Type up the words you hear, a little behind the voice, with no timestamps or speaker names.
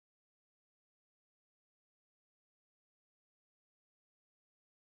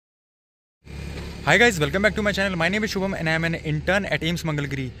Hi guys, welcome back to my channel. My name is Shubham and I am an intern at AIIMS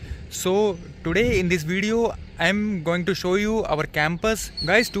Mangalagiri. So today in this video I am going to show you our campus.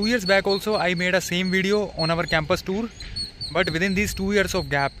 Guys, 2 years back also I made a same video on our campus tour. But within these 2 years of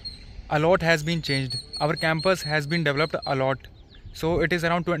gap, a lot has been changed. Our campus has been developed a lot. So it is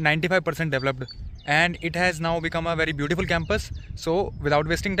around 95% developed. And it has now become a very beautiful campus. So without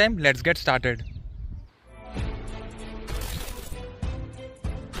wasting time, let's get started.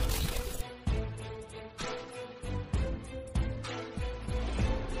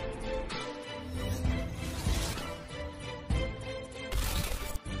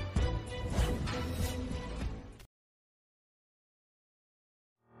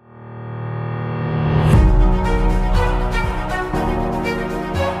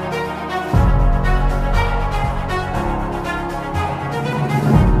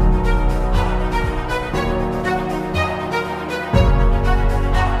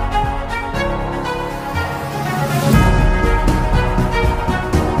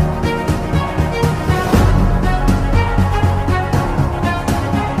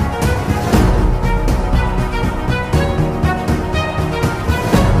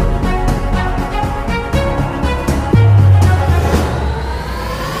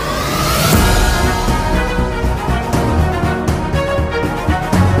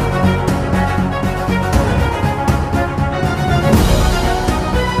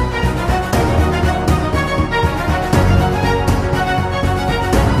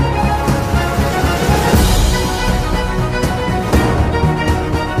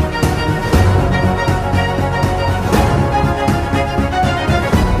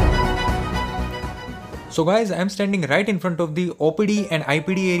 So guys, I am standing right in front of the OPD and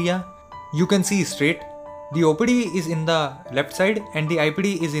IPD area. You can see straight. The OPD is in the left side and the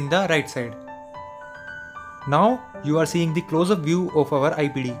IPD is in the right side. Now you are seeing the close-up view of our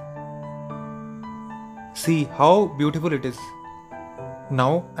IPD. See how beautiful it is.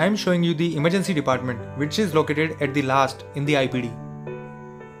 Now I am showing you the emergency department, which is located at the last in the IPD.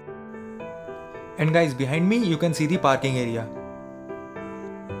 And guys, behind me you can see the parking area.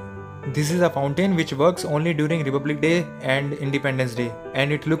 This is a fountain which works only during Republic Day and Independence Day,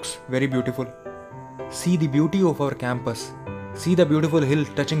 and it looks very beautiful. See the beauty of our campus. See the beautiful hill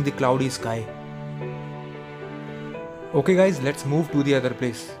touching the cloudy sky. Okay guys, let's move to the other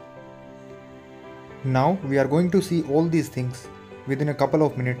place. Now we are going to see all these things within a couple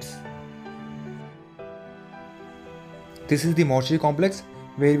of minutes. This is the mortuary complex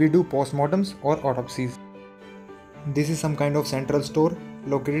where we do postmortems or autopsies. This is some kind of central store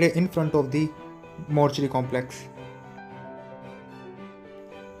located in front of the mortuary complex.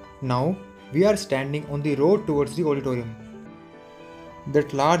 Now we are standing on the road towards the auditorium.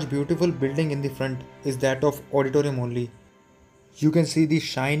 That large beautiful building in the front is that of auditorium only. You can see the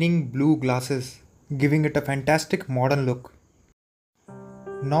shining blue glasses giving it a fantastic modern look.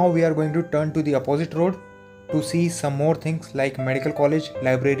 Now we are going to turn to the opposite road to see some more things like medical college,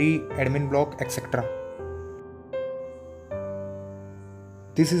 library, admin block, etc.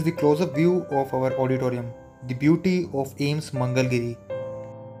 This is the close-up view of our auditorium, the beauty of AIIMS Mangalagiri.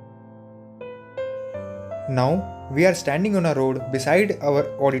 Now we are standing on a road beside our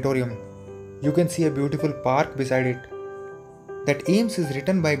auditorium. You can see a beautiful park beside it. That AIIMS is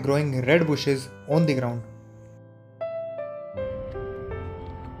written by growing red bushes on the ground.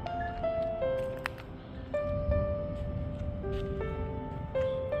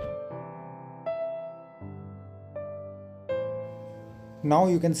 Now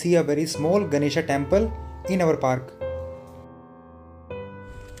you can see a very small Ganesha temple in our park.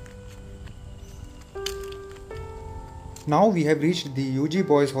 Now we have reached the UG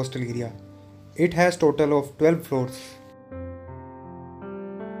Boys Hostel area. It has total of 12 floors.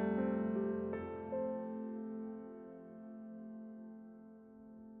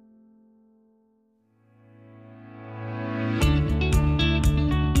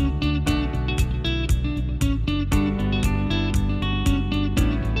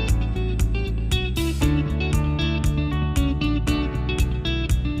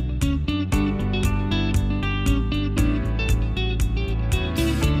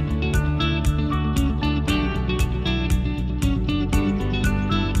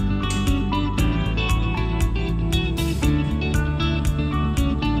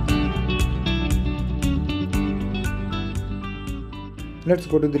 Let's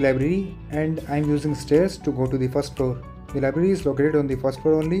go to the library, and I'm using stairs to go to the first floor. The library is located on the first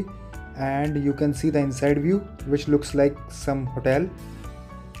floor only, and you can see the inside view, which looks like some hotel.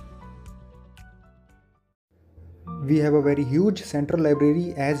 We have a very huge central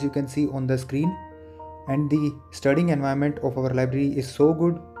library, as you can see on the screen, and the studying environment of our library is so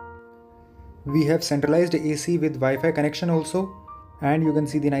good. We have centralized AC with Wi-Fi connection also, and you can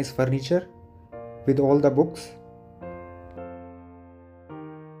see the nice furniture with all the books.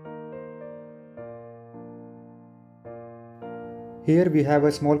 Here we have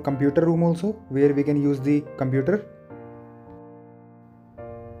a small computer room also where we can use the computer.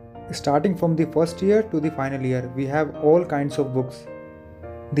 Starting from the first year to the final year, we have all kinds of books.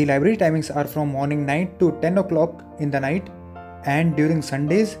 The library timings are from morning 9 to 10 o'clock in the night, and during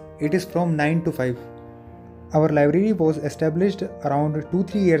Sundays it is from 9 to 5. Our library was established around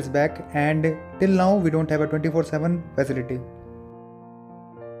 2-3 years back, and till now we don't have a 24/7 facility.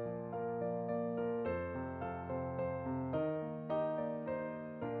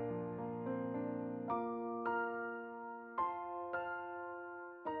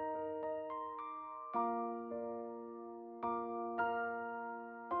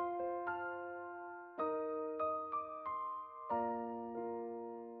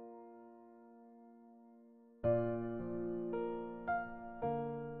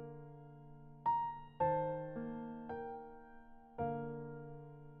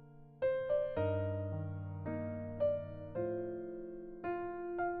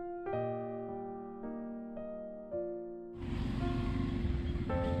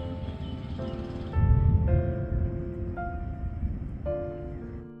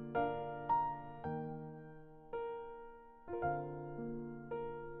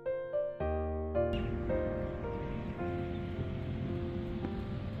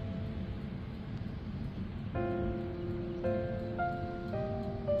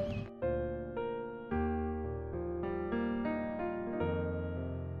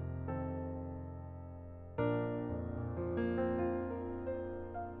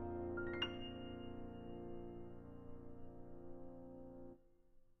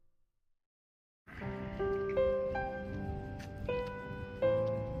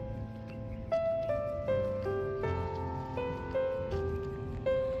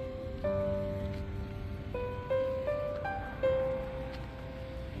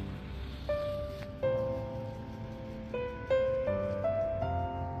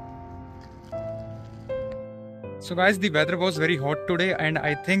 So guys, the weather was very hot today and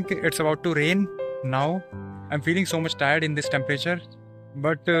I think it's about to rain now. I'm feeling so much tired in this temperature,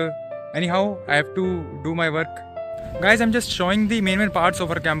 but anyhow I have to do my work. Guys, I'm just showing the main parts of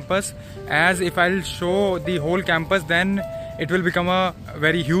our campus, as if I'll show the whole campus then it will become a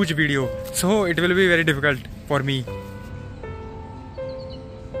very huge video, so it will be very difficult for me.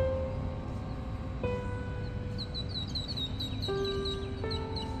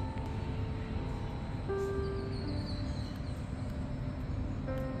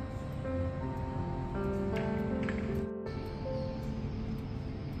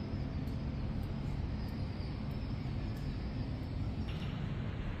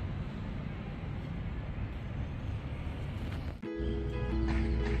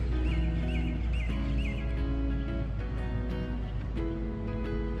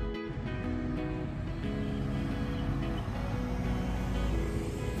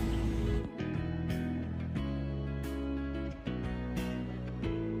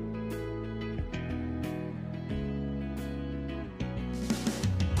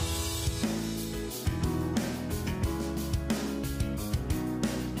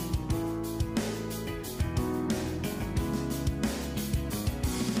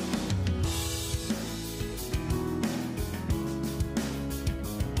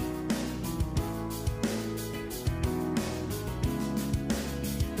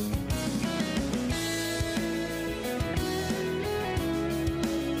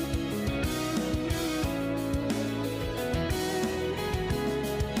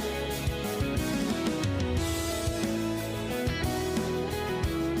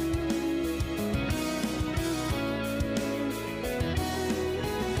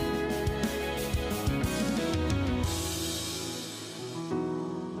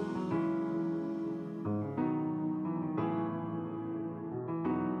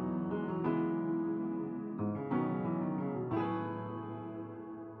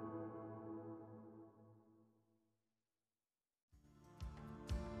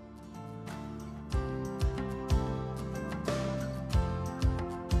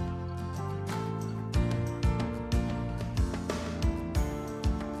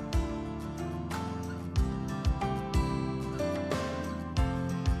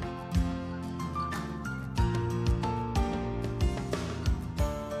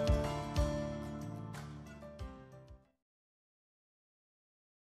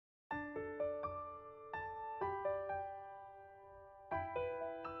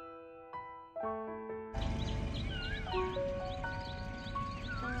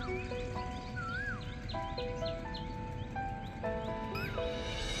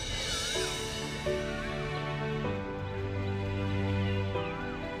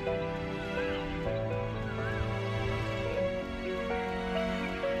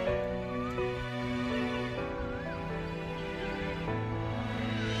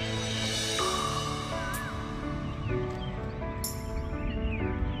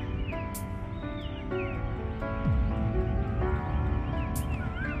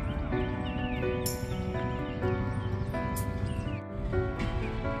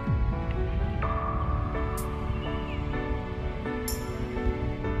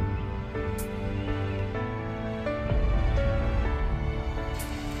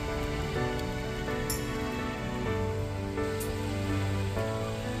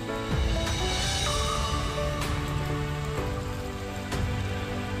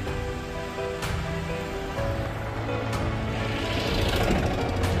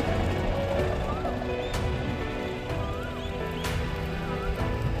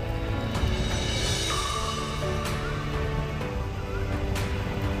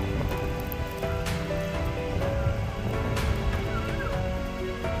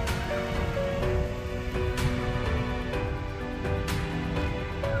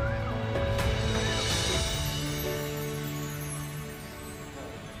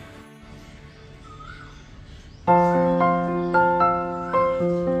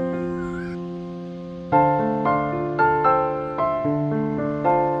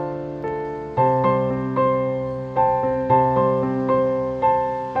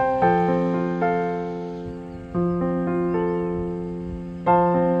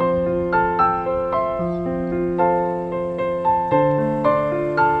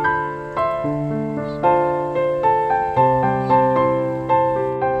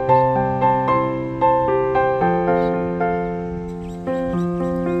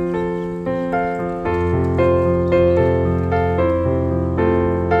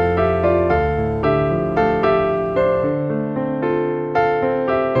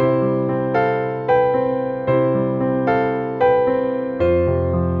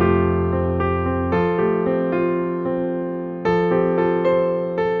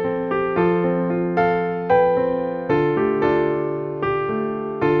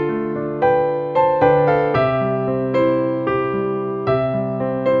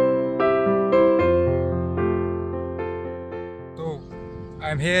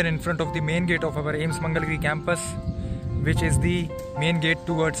 I'm here in front of the main gate of our AIIMS Mangalagiri campus, which is the main gate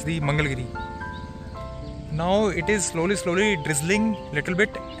towards the Mangalagiri. Now it is slowly drizzling little bit,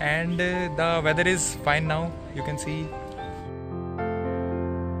 and the weather is fine now, you can see.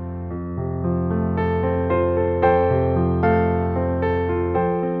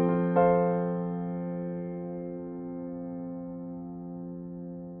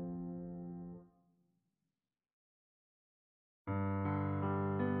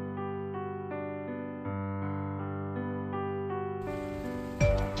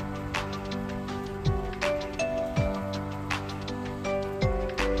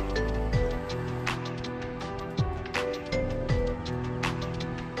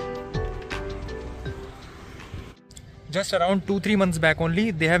 Just around 2-3 months back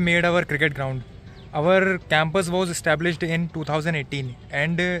only, they have made our cricket ground. Our campus was established in 2018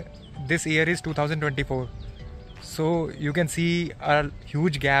 and this year is 2024. So you can see a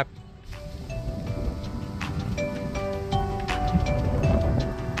huge gap.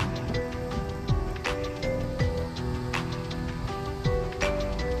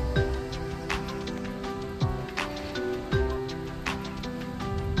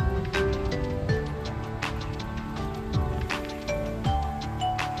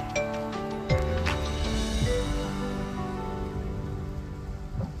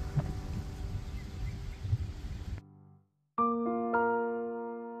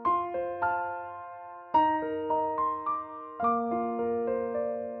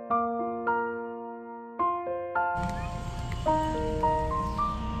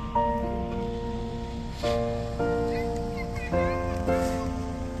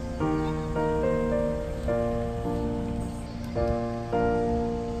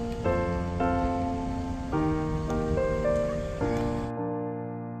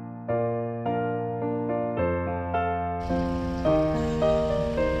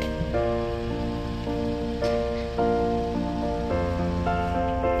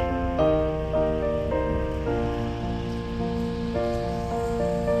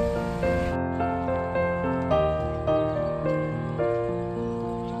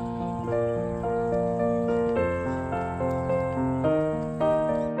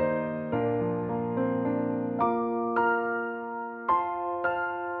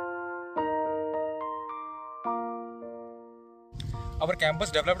 our campus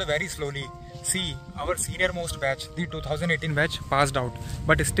developed very slowly. See, our senior most batch, the 2018 batch, passed out,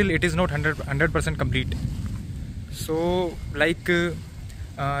 but still it is not 100% complete. So like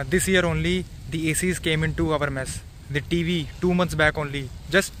this year only the ACs came into our mess. The TV 2 months back only,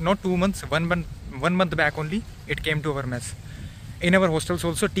 just not 2 months, 1 month back only, it came to our mess. In our hostels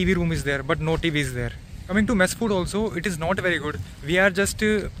also TV room is there, but no TV is there. Coming to mess food also, it is not very good. We are just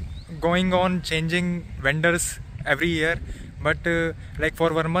going on changing vendors every year, but like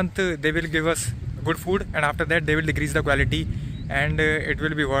for 1 month they will give us good food, and after that they will decrease the quality, and it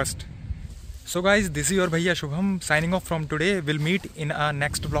will be worst. So guys, this is your bhaiya Shubham signing off from today. We'll meet in our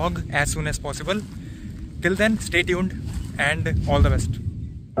next vlog as soon as possible. Till then, stay tuned and all the best.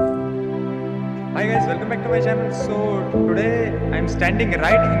 Hi guys, welcome back to my channel. So today I'm standing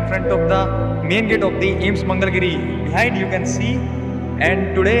right in front of the main gate of the AIIMS Mangalagiri. Behind you can see,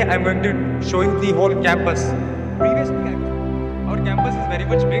 and today I'm going to show you the whole campus. Previously, our campus is very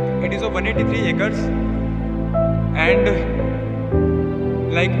much big. It is of 183 acres, and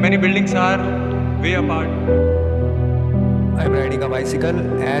like many buildings are way apart. I'm riding a bicycle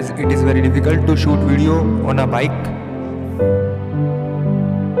as it is very difficult to shoot video on a bike.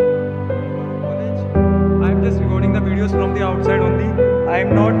 I'm just recording the videos from the outside only.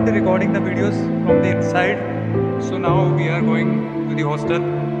 I'm not recording the videos from the inside. So now we are going to the hostel.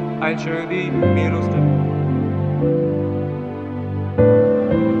 I'll show you the main hostel.